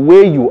 the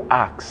way you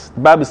ask,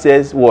 the Bible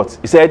says what?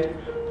 It said,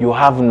 you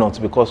have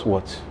not because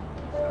what?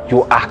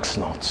 You ask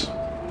not.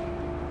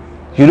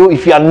 You know,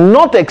 if you are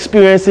not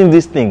experiencing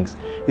these things,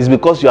 it's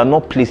because you are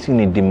not placing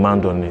a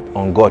demand on it,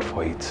 on God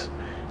for it.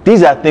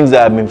 These are things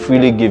that have been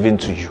freely given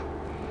to you.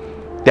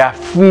 They are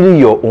freely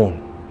your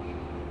own.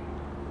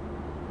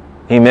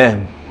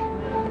 Amen.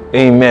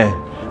 Amen.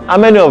 How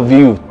many of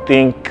you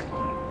think,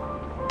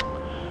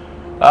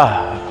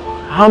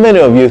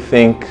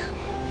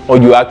 or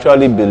you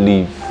actually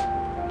believe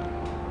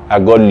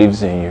that God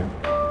lives in you?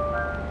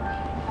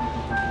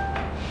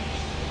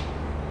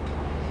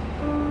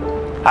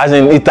 As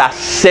in, it has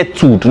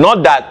settled.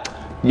 Not that,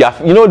 there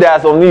are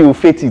something you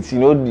faith it.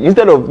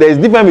 Instead of, there's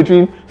a difference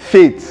between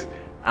faith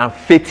and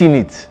faithing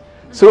it.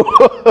 So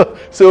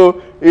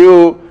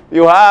you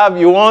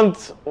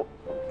want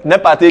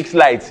NEPA takes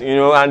light,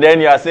 and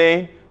then you are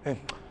saying,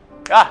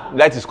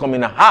 light is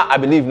coming now. I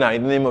believe now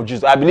in the name of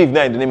Jesus. I believe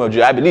now in the name of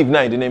Jesus. I believe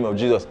now in the name of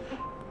Jesus.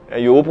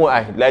 And you open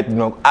eye, light,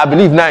 I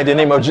believe now in the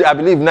name of Jesus. I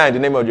believe now in the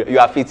name of Jesus. You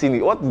are faithing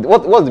it.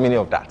 What's the meaning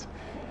of that?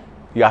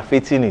 You are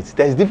faithing it.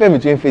 There's a difference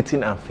between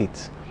faithing and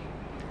faith.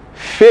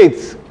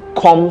 Faith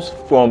comes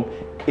from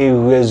a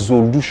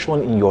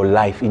resolution in your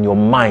life, in your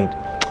mind,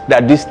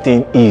 that this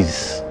thing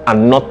is,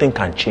 and nothing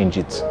can change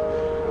it.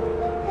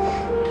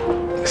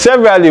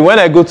 Severally, when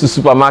I go to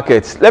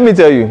supermarkets, let me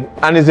tell you,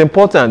 and it's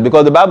important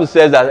because the Bible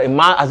says that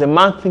as a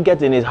man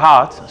thinketh in his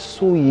heart,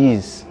 so he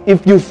is.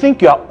 If you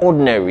think you are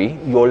ordinary,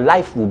 your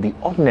life will be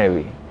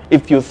ordinary.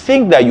 If you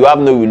think that you have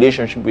no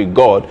relationship with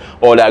God,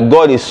 or that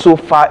God is so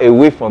far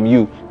away from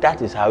you,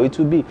 that is how it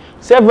will be.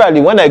 Severally,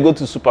 when I go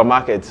to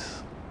supermarkets,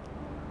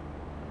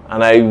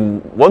 and I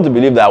want to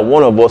believe that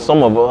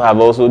some of us have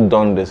also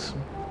done this.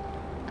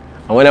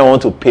 And when I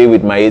want to pay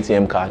with my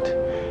ATM card,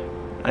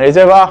 and they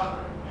say, the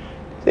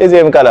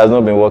ATM card has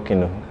not been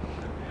working.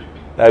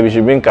 That we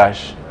should bring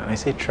cash. And I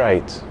say, try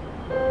it.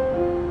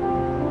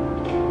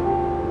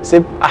 I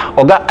say,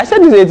 I said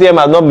this ATM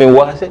has not been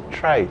working. I said,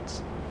 try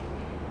it.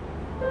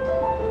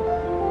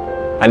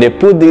 And they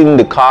put in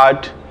the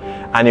card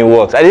and it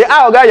works. I say,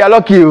 Oga, you're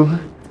lucky.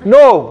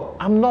 No,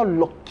 I'm not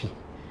lucky.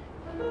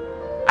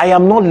 I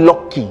am not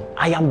lucky.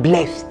 I am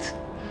blessed.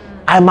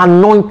 I am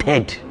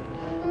anointed.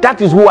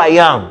 That is who I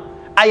am.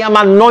 I am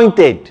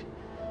anointed.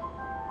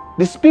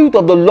 The Spirit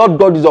of the Lord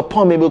God is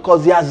upon me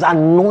because He has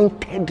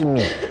anointed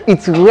me.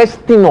 It's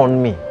resting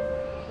on me.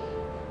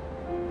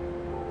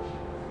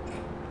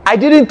 I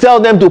didn't tell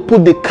them to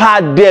put the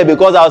card there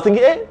because I was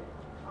thinking,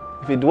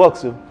 if it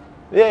works,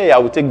 I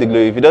will take the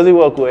glory. If it doesn't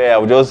work, I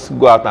will just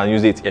go out and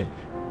use it.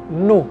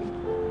 No.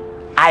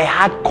 I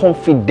had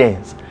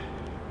confidence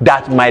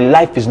that my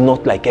life is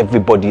not like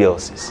everybody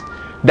else's.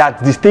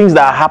 That these things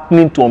that are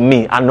happening to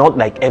me are not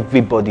like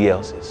everybody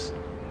else's.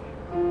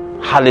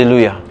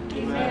 Hallelujah.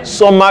 Amen.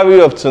 Summary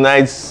of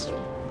tonight's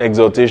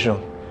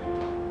exhortation.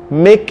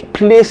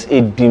 Place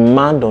a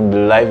demand on the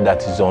life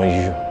that is on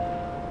you.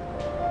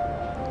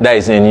 That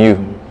is in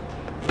you.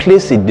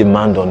 Place a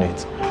demand on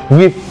it.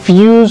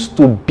 Refuse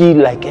to be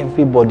like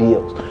everybody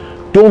else.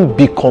 Don't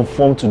be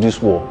conformed to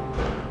this world,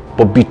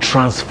 but be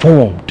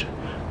transformed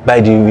by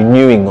the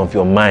renewing of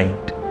your mind.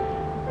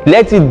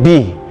 Let it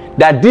be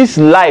that this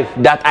life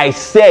that I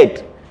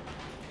said,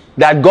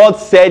 that God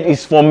said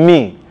is for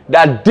me,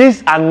 that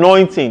this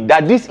anointing,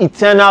 that this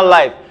eternal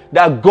life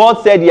that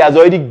God said He has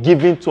already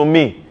given to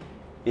me,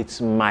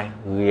 it's my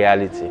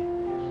reality.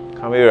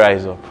 Can we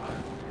rise up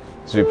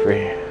as we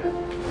pray?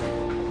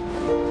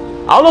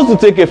 I want us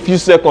to take a few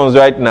seconds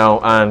right now,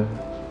 and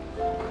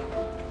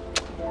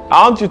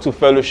I want you to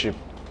fellowship.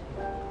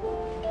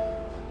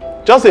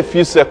 Just a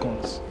few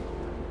seconds.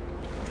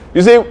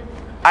 You see,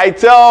 I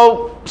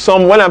tell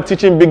some, when I'm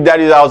teaching Big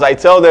Daddy's house, I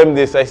tell them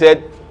this. I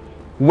said,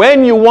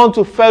 when you want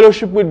to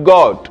fellowship with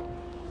God,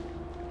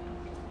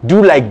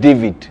 do like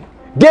David.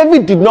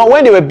 David did not,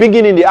 when they were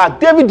beginning the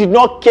act, David did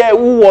not care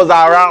who was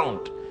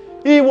around.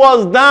 He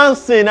was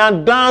dancing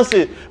and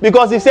dancing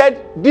because he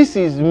said, this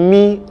is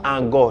me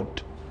and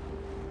God.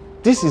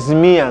 This is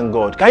me and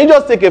God. Can you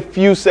just take a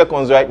few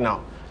seconds right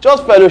now?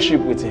 Just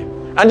fellowship with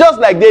Him. And just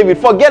like David,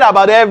 forget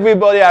about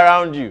everybody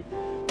around you.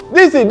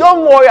 Listen,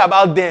 don't worry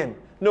about them.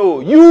 No,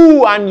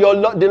 you and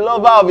the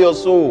lover of your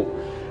soul.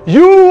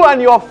 You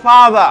and your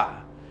Father.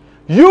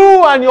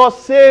 You and your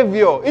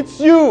Savior. It's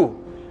you.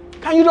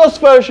 Can you just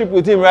fellowship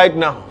with Him right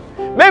now?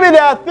 Maybe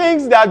there are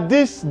things that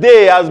this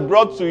day has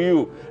brought to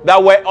you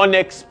that were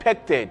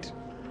unexpected.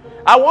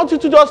 I want you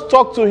to just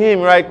talk to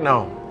Him right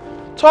now.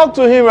 Talk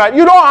to Him right.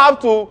 You don't have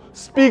to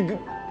speak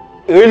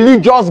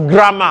religious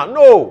grammar.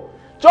 No.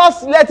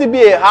 Just let it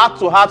be a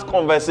heart-to-heart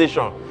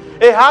conversation.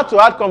 A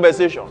heart-to-heart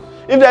conversation.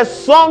 If there's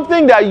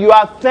something that you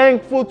are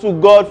thankful to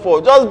God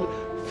for, just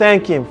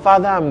thank Him.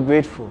 Father, I'm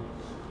grateful.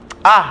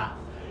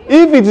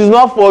 If it is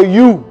not for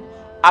you,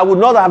 I would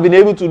not have been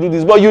able to do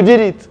this, but you did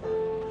it.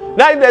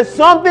 Now, if there's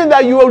something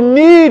that you will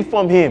need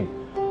from Him,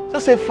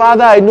 just say,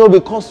 Father, I know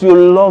because you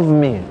love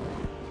me.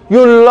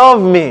 You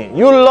love me.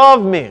 You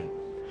love me.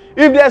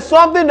 If there's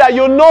something that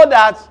you know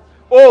that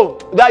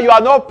you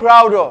are not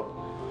proud of,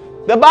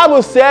 the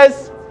Bible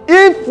says,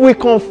 if we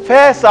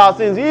confess our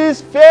sins, He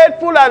is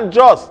faithful and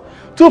just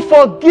to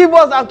forgive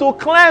us and to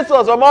cleanse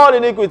us from all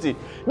iniquity.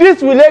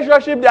 This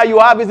relationship that you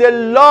have is a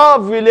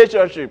love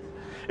relationship.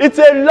 It's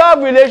a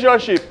love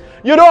relationship.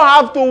 You don't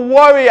have to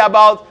worry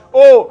about,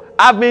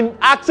 I've been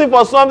asking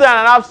for something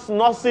and I've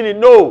not seen it.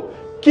 No.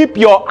 Keep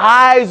your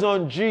eyes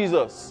on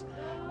Jesus.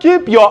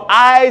 Keep your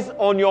eyes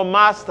on your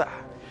Master.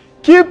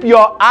 Keep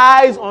your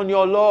eyes on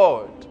your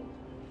Lord.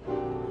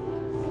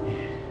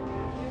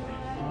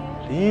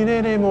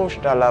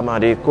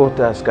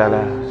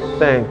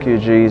 Thank you,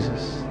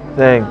 Jesus.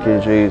 Thank you,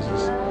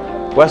 Jesus.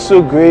 We're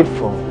so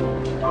grateful.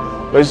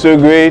 We're so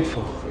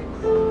grateful.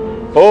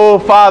 Oh,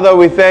 Father,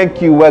 we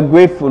thank you. We're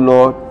grateful,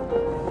 Lord.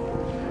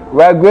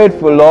 We're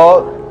grateful,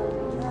 Lord.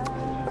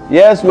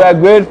 Yes, we are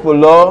grateful,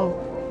 Lord.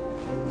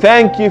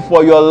 Thank you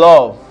for your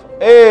love.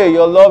 Hey,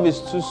 your love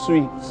is too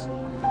sweet.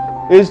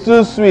 It's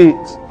too sweet.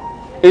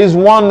 It's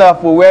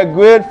wonderful. We're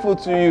grateful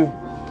to you.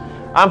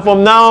 And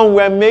from now on,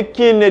 we're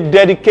making a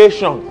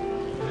dedication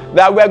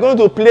that we're going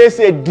to place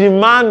a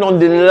demand on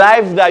the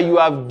life that you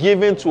have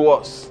given to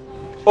us.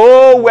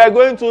 Oh, we're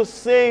going to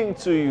sing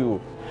to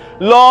you.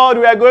 Lord,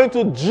 we are going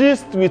to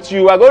gist with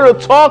you. We're going to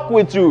talk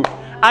with you.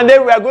 And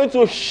then we are going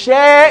to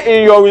share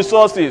in your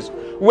resources.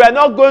 We are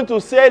not going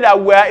to say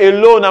that we are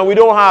alone and we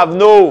don't have.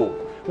 No.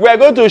 We are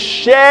going to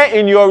share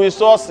in your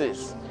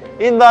resources.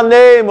 In the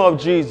name of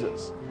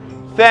Jesus.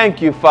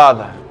 Thank you,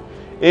 Father.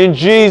 In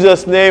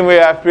Jesus' name we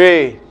are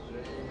prayed.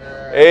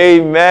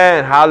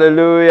 Amen.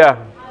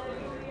 Hallelujah.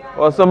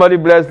 Was somebody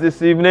blessed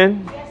this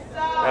evening? Yes, sir.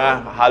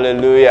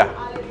 Hallelujah.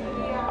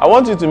 Hallelujah. I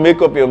want you to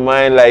make up your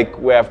mind like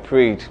we have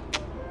prayed.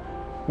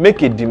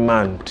 Make a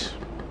demand.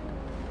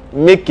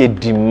 Make a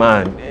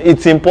demand.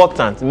 It's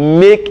important.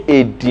 Make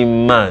a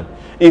demand.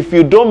 If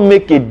you don't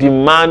make a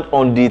demand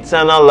on the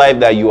eternal life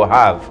that you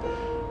have,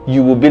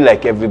 you will be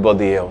like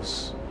everybody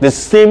else. The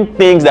same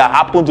things that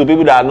happen to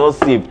people that are not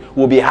saved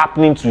will be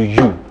happening to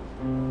you.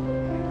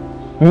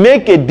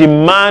 Make a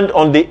demand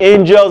on the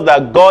angels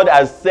that God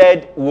has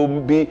said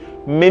will be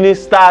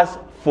ministers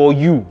for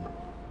you.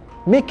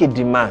 Make a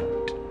demand.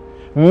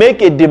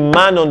 Make a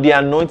demand on the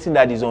anointing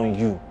that is on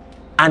you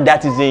and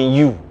that is in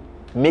you.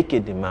 Make a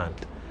demand.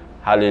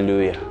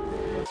 Hallelujah.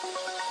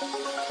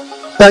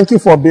 Thank you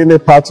for being a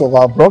part of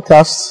our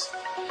broadcast.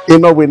 We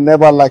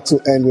never like to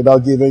end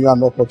without giving you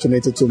an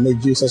opportunity to make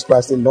Jesus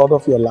Christ the Lord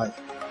of your life.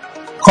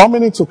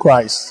 Coming into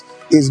Christ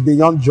is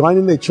beyond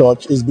joining a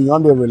church, is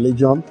beyond a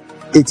religion.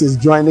 It is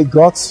joining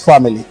God's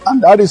family.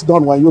 And that is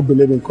done when you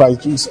believe in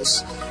Christ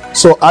Jesus.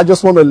 So I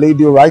just want to lead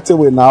you right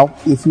away now.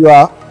 If you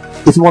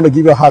want to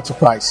give your heart to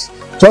Christ,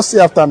 just say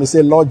after me,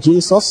 say, Lord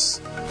Jesus,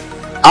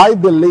 I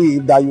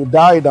believe that you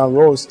died and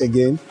rose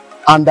again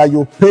and that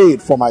you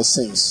paid for my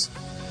sins.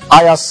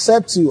 I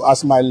accept you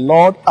as my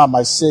Lord and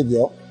my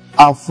Savior,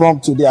 and from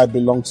today I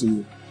belong to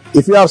you.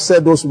 If you have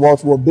said those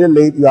words, will be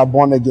late, you are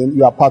born again,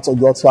 you are part of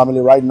God's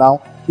family right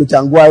now. You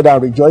can go ahead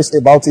and rejoice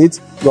about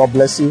it. God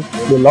bless you.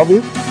 We love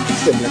you.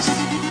 Stay blessed.